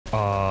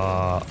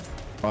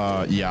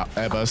Yeah,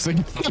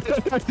 airbursting.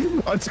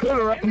 I turn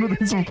around and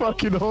it's a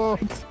fucking horde.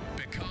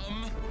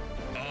 Become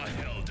a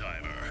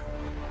Helldiver.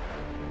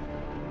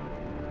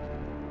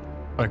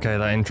 Okay,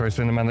 that intro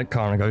cinematic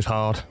kind of goes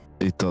hard.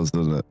 It does,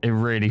 doesn't it? It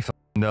really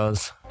f***ing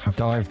does.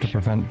 Dive to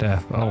prevent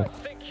death. Oh. I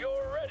think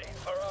you're ready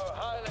for our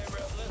highly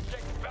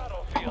realistic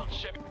battlefield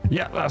ship.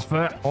 Yeah, that's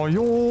fair. Oh,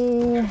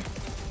 yo.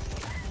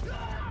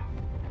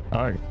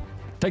 Alright.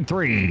 Take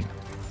 3.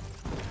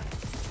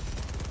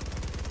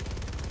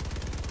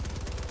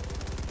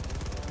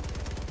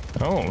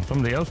 Oh,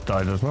 somebody else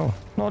died as well.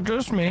 Not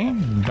just me,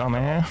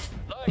 dumbass.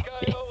 Like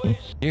I always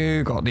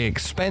You got the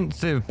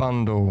expensive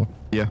bundle.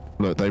 Yeah,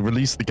 look, they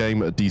released the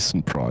game at a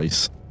decent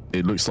price.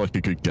 It looks like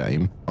a good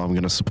game. I'm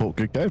going to support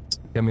good games.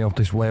 Get me off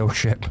this whale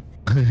ship.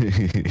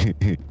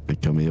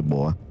 Come here,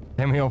 boy.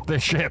 Get me off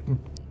this ship.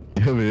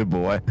 Come here,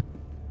 boy.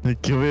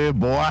 Come here,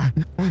 boy.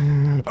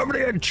 Over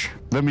the edge.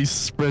 Let me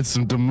spread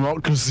some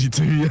democracy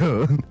to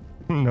you.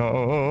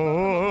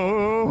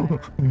 No.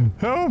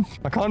 Help.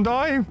 I can't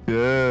dive.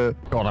 Yeah.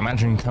 God,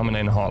 imagine coming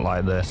in hot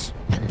like this.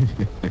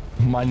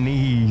 My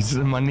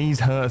knees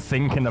hurt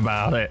thinking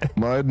about it.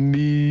 My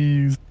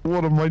knees.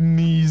 What are my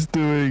knees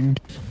doing?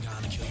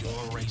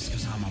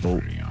 Oh,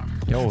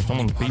 Yo,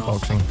 someone's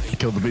beatboxing. he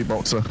killed the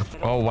beatboxer.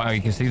 Oh, wow,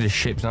 you can see the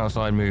ships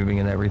outside moving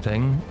and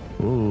everything.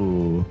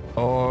 Ooh.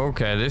 Oh,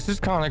 okay, this is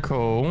kind of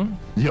cool.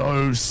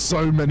 Yo,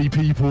 so many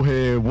people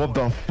here. What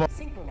the fuck?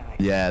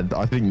 Yeah,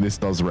 I think this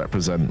does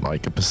represent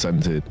like a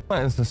percentage.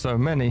 Why is there so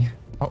many?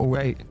 Oh,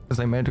 wait, because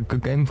they made a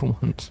good game for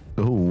once.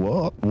 Oh,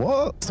 what?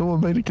 What?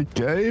 Someone made a good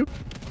game?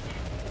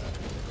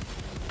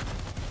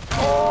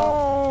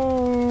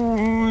 Oh,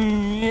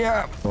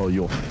 yeah. Oh,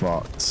 you're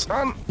fucked.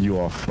 Run. You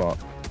are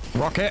fucked.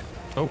 Rocket.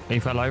 Oh, he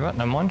fell over.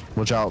 Never mind.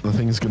 Watch out, the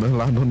thing's gonna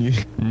land on you.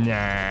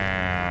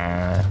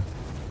 Nah.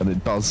 And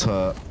it does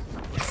hurt.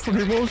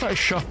 What was that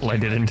shuffle I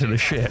did into the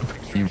ship?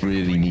 You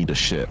really need a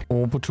ship.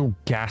 Orbital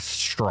gas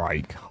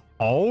strike.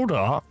 Hold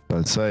up.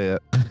 Don't say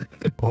it.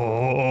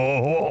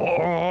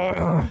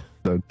 Oh.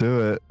 Don't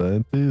do it.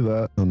 Don't do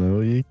that. I know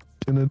what you're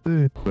gonna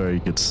do. Very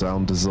good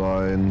sound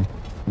design.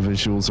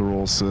 Visuals are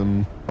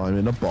awesome. I'm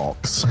in a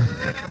box.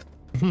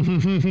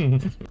 I'm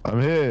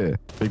here.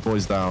 Big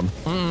boy's down.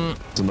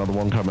 There's another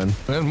one coming.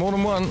 There's more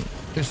than one.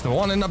 It's the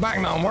one in the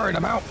back that I'm worried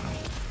about.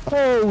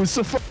 Oh, it's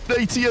a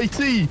fucking AT-AT.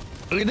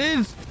 It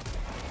is.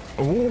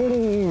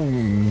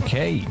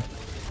 Okay.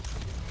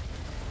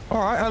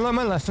 All right, I learned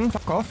my lesson.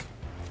 Fuck off.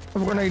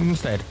 Have a grenade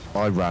instead.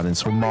 I ran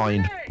into a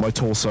mine. My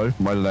torso,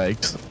 my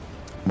legs,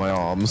 my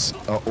arms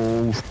are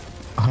all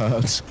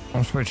hurt.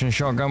 I'm switching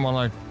shotgun while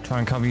I try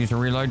and cover you to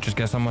reload. Just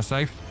get somewhere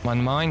safe. Mind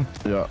the mine.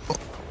 Yeah.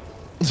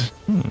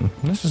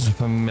 This is a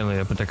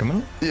familiar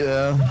predicament.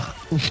 Yeah.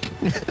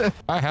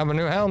 I have a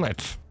new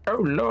helmet. Oh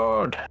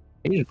Lord,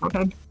 he's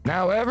good.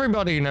 Now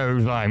everybody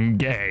knows I'm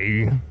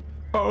gay.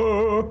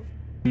 Oh,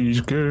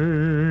 he's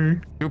gay.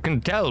 You can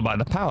tell by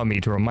the power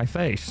meter on my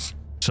face,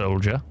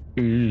 soldier.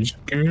 He's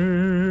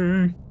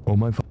gay. Oh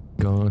my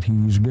God,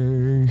 he's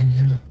gay.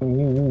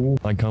 Oh,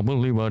 I can't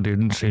believe I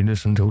didn't see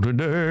this until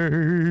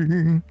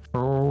today.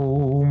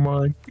 oh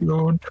my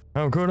God.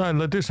 How could I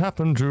let this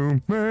happen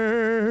to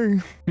me?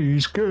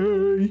 He's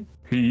gay.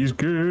 He's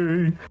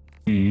gay.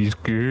 He's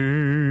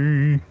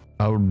gay.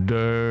 How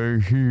dare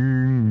he be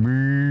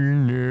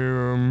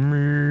near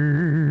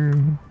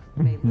me,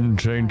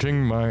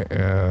 changing my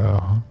air.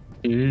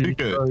 He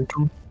tried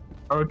to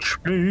touch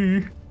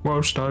me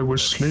whilst I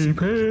was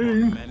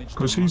sleeping,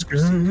 cause he's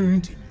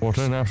gay. What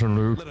an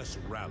absolute fuck.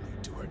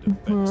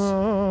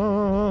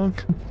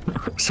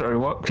 Sorry,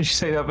 what? Could you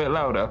say that a bit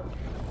louder?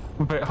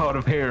 A bit hard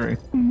of hearing.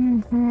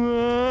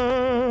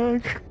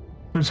 Fuck.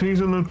 Cause he's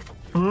a little...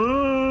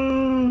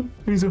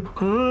 he's a...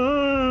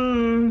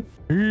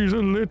 He's a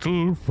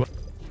little fuck.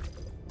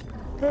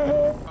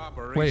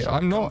 Wait,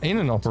 I'm not in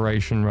an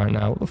operation right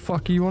now. What the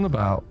fuck are you on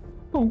about?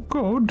 Oh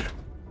God.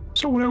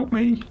 Someone help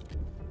me.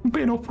 I'm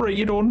being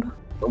operated on.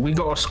 We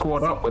got to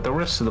squad up with the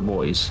rest of the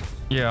boys.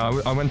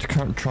 Yeah, I went to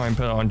try and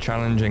put it on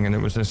challenging, and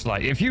it was just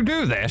like, if you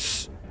do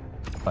this...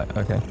 Like,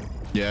 okay.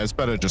 Yeah, it's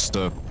better just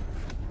to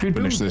If you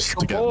finish do, this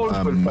your to get balls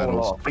will fall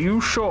medals. off. Are you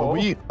sure?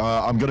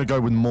 I'm gonna go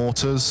with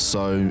mortars,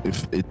 so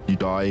if you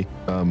die,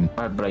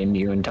 I blame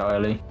you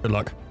entirely. Good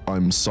luck.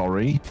 I'm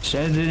sorry.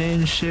 Send it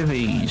in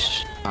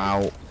civvies.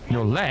 Ow.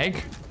 Your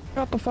leg?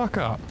 Shut the fuck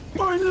up.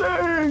 My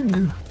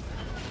leg!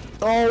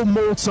 Oh,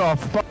 mortar!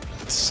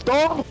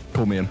 Stop!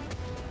 Call me in.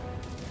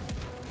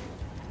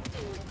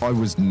 I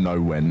was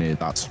nowhere near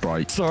that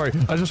strike. Sorry,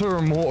 I just saw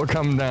a mortar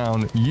come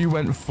down. You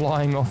went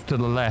flying off to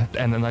the left,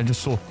 and then I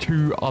just saw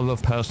 2 other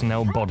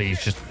personnel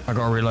bodies. Just, I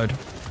gotta reload.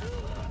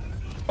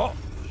 Oh,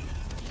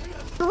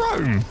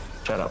 Jerome!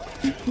 Shut up.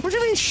 What do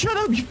you mean, shut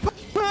up? You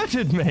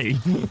murdered me.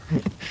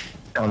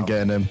 I'm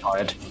getting him.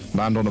 Tired.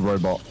 Land on a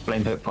robot.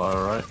 Blame Pitfire,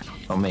 alright?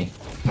 On me.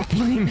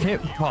 Blame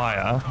hip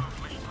fire.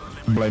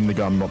 Blame the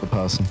gun, not the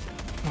person.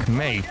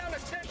 Me.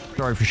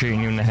 Sorry for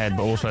shooting you in the head,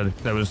 but also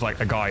there was like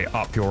a guy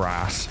up your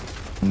ass.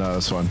 No,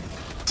 that's fine.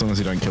 As long as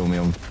you don't kill me,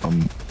 I'm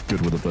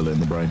good with a bullet in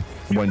the brain.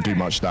 It won't do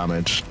much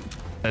damage.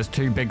 There's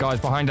two big guys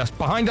behind us.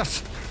 Behind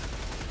us!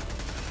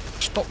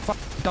 Stop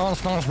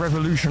dance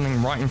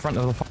revolutioning right in front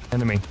of the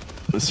enemy.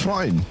 It's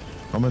fine.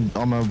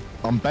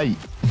 I'm bait.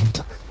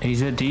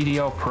 He's a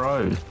DDR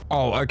pro.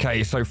 Oh,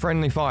 okay. So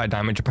friendly fire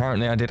damage.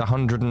 Apparently, I did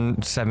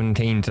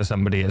 117 to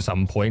somebody at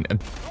some point.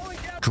 And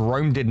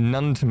Jerome did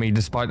none to me,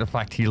 despite the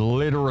fact he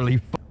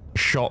literally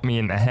shot me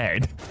in the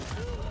head.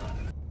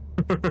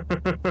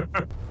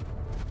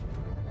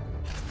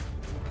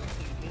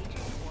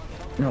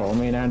 No,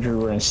 me and Andrew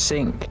were in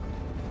sync.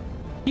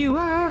 You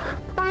are.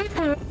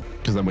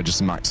 Because then we're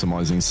just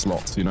maximizing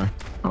slots, you know?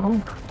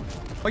 Oh.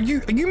 Are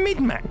you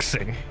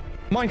mid-maxing?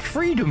 My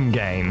freedom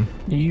game.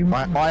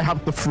 I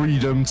have the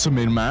freedom to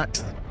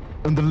min-max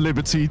and the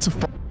liberty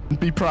to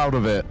be proud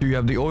of it. Do you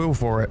have the oil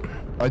for it?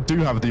 I do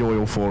have the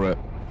oil for it.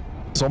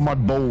 It's on my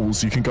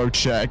balls. You can go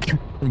check.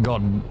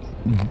 God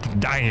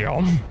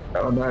damn.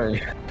 Oh no,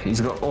 he's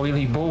got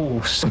oily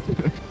balls.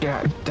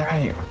 God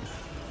damn.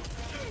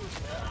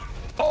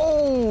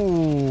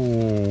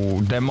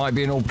 Oh, there might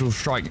be an orbital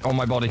strike on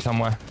my body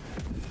somewhere.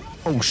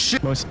 Oh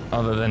shit. Nice.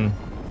 Other than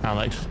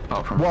Alex.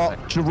 Well,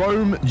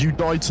 Jerome, you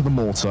died to the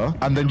mortar,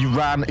 and then you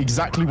ran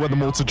exactly where the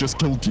mortar just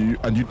killed you,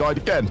 and you died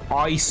again.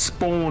 I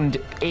spawned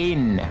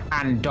in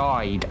and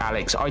died,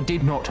 Alex. I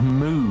did not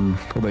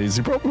move. Well, there's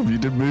your problem. You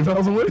didn't move out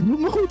of the way of the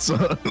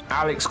mortar.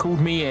 Alex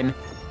called me in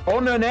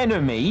on an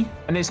enemy,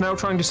 and is now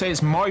trying to say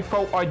it's my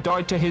fault I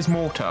died to his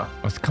mortar.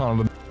 That's kind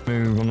of a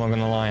move, I'm not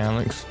gonna lie,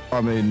 Alex.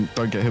 I mean,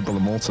 don't get hit by the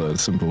mortar.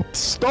 It's simple.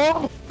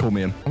 Stop! Call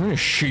me in. I'm gonna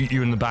shoot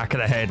you in the back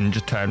of the head and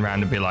just turn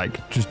around and be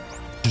like, just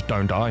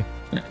don't die.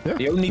 Yeah,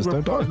 The only just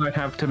don't die. reply I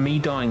have to me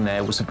dying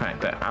there was the fact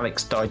that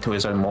Alex died to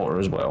his own mortar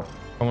as well.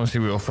 I want to see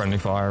what your friendly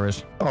fire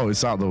is. Oh,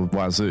 it's out the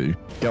wazoo.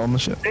 Get on the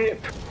ship.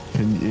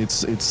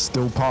 It's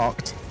still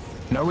parked.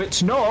 No,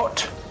 it's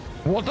not.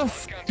 What the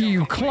f are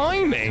you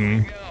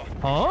climbing?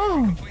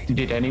 Huh?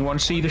 Did anyone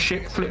see the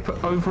ship flip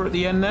over at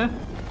the end there?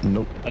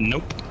 Nope.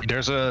 Nope.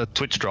 There's a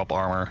Twitch drop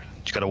armor.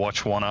 You gotta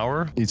watch 1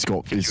 hour. It's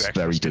got you it's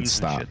actually very good skins and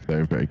stat. shit.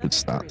 Very, very good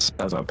stats.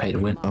 That's like pay to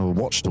win. Oh,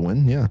 watch to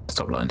win, yeah.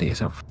 Stop lying to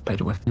yourself. Pay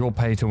to win. You're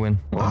pay to win.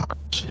 Ah,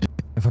 shit.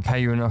 If I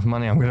pay you enough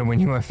money, I'm gonna win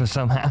you over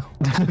somehow.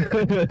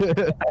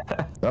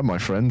 That, my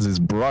friends, is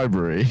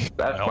bribery.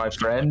 That, my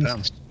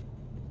friends,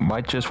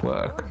 might just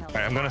work. Alright,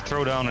 I'm gonna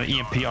throw down an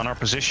EMP on our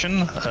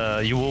position.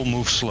 You will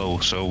move slow,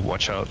 so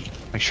watch out.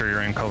 Make sure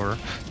you're in cover.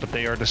 But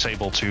they are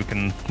disabled, so you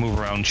can move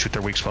around, shoot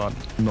their weak spot.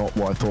 Not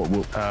what I thought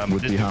would This be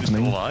dude is still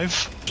happening.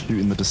 alive.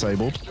 Shooting the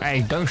disabled.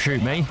 Hey, don't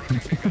shoot me.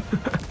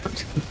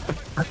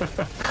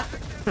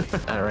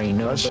 There ain't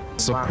no. That's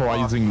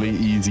surprisingly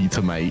easy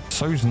to make.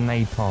 So's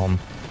napalm,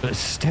 but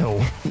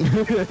still.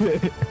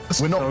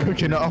 We're not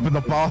cooking it up in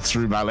the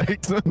bathroom,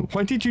 Alex.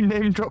 Why did you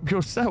name drop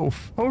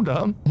yourself? Hold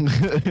on.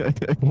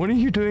 What are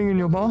you doing in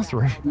your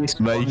bathroom?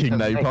 Making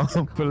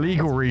napalm. For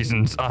legal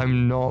reasons,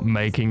 I'm not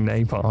making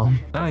napalm.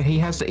 No, he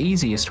has the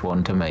easiest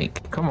one to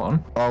make. Come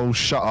on. Oh,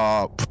 shut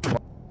up.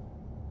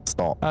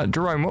 Stop.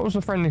 Jerome, what was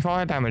the friendly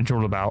fire damage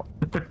all about?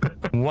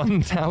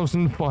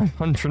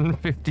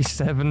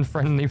 1,557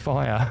 friendly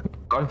fire.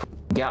 I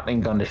Gatling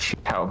gun to shoot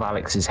out of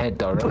Alex's head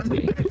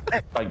directly,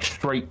 like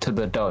straight to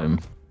the dome.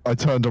 I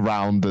turned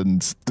around and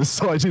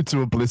decided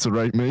to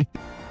obliterate me.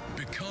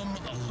 Become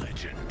a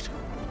legend.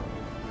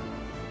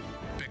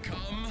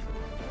 Become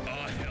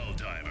a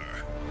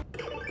Helldiver.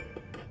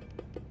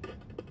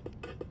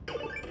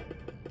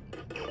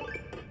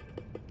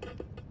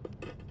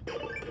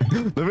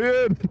 Let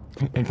me in.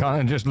 It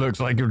kind of just looks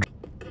like you're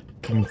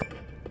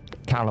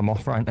Callum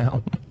off right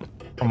now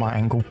from my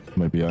angle.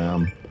 Maybe I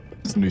am.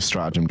 It's a new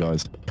stratagem,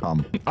 guys.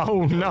 Come.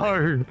 Oh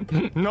no,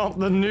 not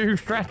the new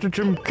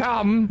stratagem,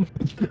 come.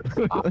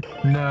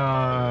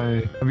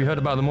 No. Have you heard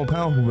about the more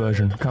powerful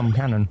version, come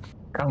cannon?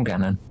 Come,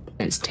 Gannon.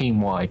 It's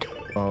team wide.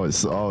 Oh,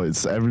 it's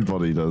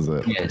everybody does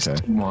it. Yeah, it's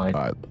Okay. team wide.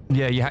 All right.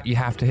 Yeah, you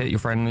have to hit your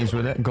friendlies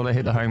with it. Gotta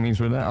hit the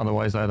homies with it,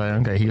 otherwise they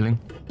don't get healing.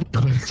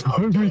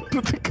 Homie,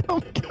 put the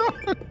gun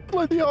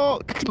like the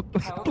arc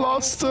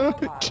blaster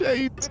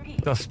chains.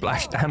 Does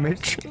splash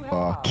damage.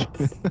 Fuck.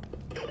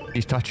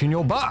 He's touching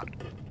your butt.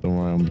 Don't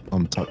worry,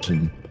 I'm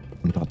touching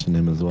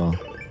him as well.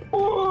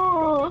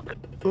 Oh,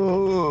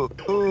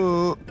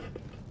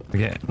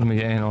 Let me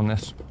get in on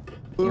this.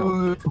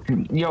 yo,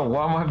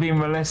 why am I being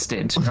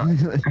molested?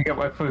 I got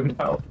my food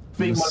out.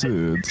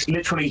 Suits.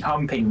 Literally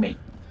humping me.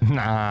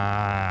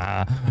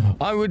 Nah,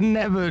 I would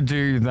never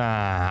do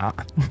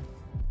that.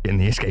 Get in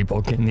the escape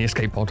pod, get in the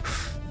escape pod.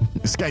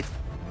 Escape.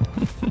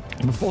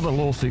 Before the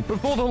lawsuit,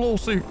 before the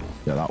lawsuit.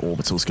 Yeah, that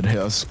orbital's gonna hit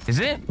us. Is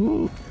it?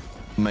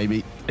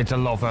 Maybe. It's a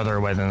lot further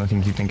away than I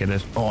think you think it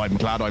is. Oh, I'm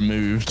glad I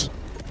moved.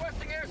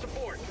 Requesting air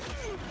support.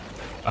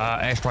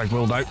 Airstrike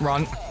will don't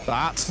run.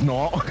 That's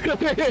not.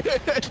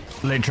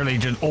 Literally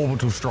just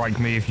orbital strike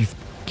me if you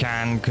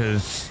can,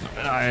 because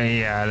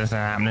yeah, this ain't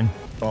happening.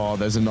 Oh,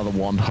 there's another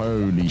one.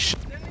 Holy shit.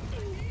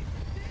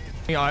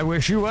 Yeah, I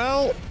wish you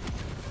well.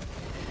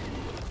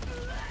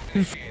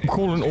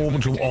 Call an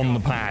orbital on the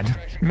pad.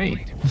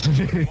 Me?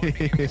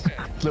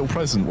 Little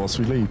present whilst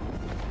we leave.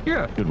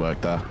 Yeah. Good work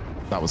there.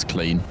 That was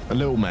clean. A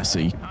little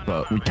messy,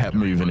 but we kept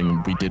moving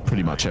and we did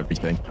pretty much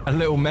everything. A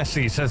little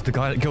messy, says the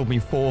guy that killed me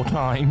 4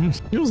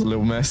 times. It was a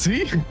little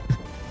messy.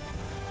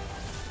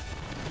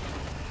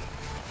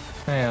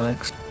 Hey,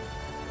 Alex.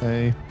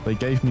 Hey, they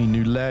gave me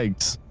new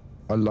legs.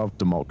 I love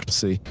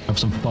democracy. Have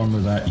some fun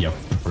with that, you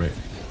prick.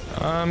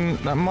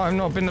 That might have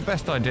not been the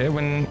best idea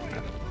when...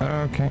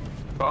 Okay.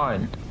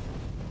 Fine.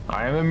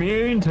 I am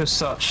immune to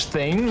such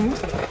things.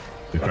 To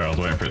be fair, I was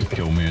waiting for it to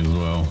kill me as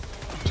well.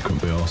 Just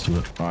couldn't be asked with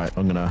it. Alright,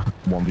 I'm gonna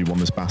 1v1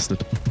 this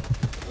bastard.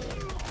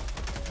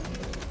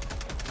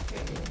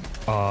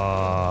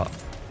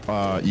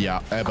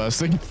 Yeah, air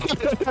bursting.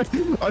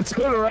 I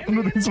turn around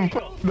and it's not.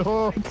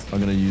 I'm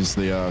gonna use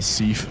the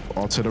sieve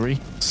artillery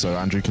so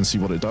Andrew can see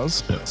what it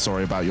does. Yep.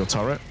 Sorry about your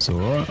turret. It's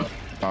alright.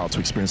 About to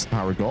experience the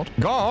power of God.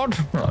 God!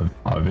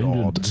 I've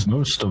injured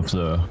most of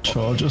the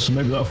charges, so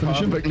maybe that'll finish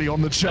him. Perfectly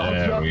on the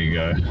charger. There we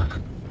go.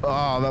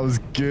 Oh, that was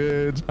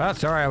good.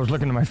 That's alright, I was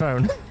looking at my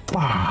phone.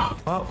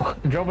 Well,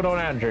 drop it on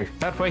Andrew.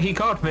 That way he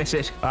can't miss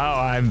it. Oh,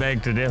 I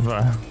beg to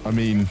differ. I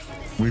mean,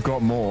 we've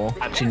got more.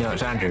 Actually, no,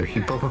 it's Andrew.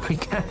 He probably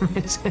can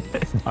miss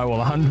it. Oh,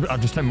 well, I'll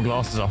just take my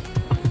glasses off.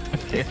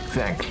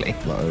 Exactly.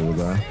 Right over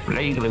there.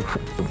 Legally.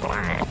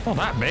 Not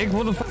that big.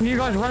 What the fuck are you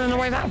guys running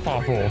away that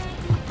far for?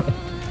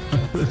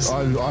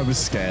 I was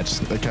scared.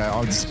 Okay,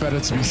 it's better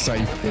to be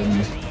safe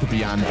than to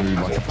be Andrew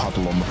like a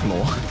puddle on the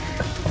floor.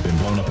 I've been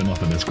blown up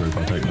enough in this group,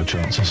 I'll take no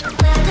chances. Welcome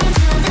to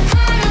the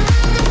part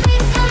of the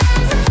beast, come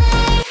on,